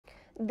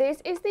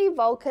This is the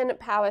Volcan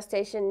power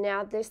station.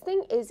 Now this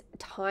thing is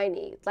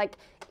tiny, like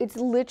it's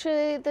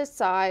literally the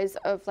size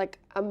of like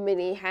a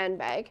mini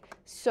handbag.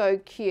 So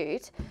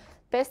cute.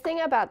 Best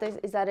thing about this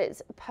is that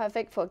it's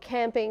perfect for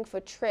camping, for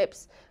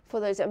trips, for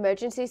those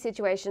emergency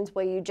situations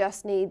where you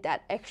just need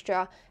that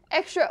extra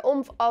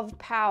oomph of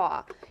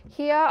power.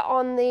 Here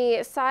on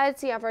the side,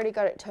 see, I've already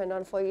got it turned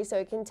on for you so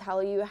it can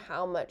tell you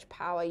how much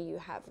power you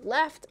have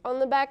left on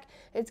the back.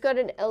 It's got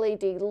an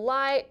LED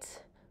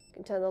light. You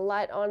can turn the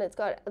light on.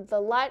 The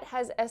light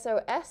has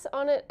SOS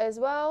on it as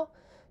well.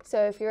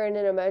 So if you're in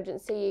an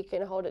emergency, you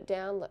can hold it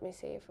down. Let me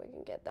see if we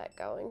can get that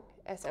going.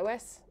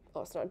 SOS.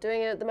 Oh, it's not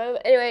doing it at the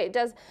moment. Anyway, it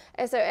does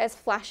SOS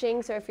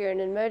flashing. So if you're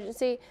in an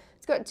emergency,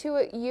 it's got two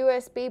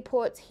USB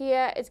ports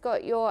here. It's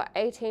got your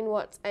 18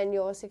 watts and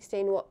your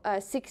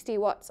 60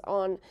 watts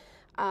on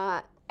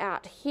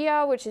out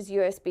here, which is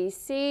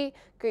USB-C.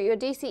 Got your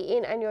DC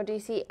in and your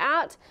DC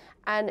out.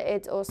 And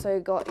it's also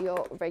got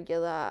your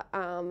regular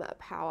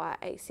power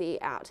AC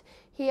out.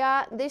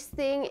 Here, this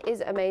thing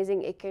is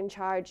amazing. It can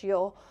charge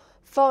your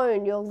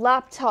phone, your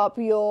laptop,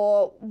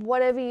 your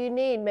whatever you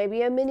need,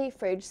 maybe a mini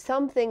fridge,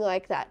 something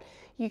like that.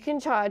 You can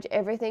charge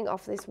everything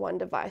off this one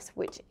device,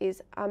 which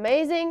is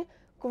amazing.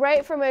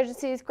 Great for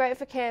emergencies, great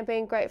for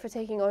camping, great for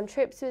taking on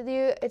trips with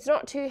you. It's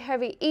not too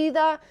heavy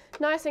either,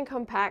 nice and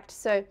compact.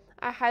 So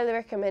I highly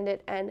recommend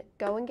it and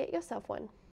go and get yourself one.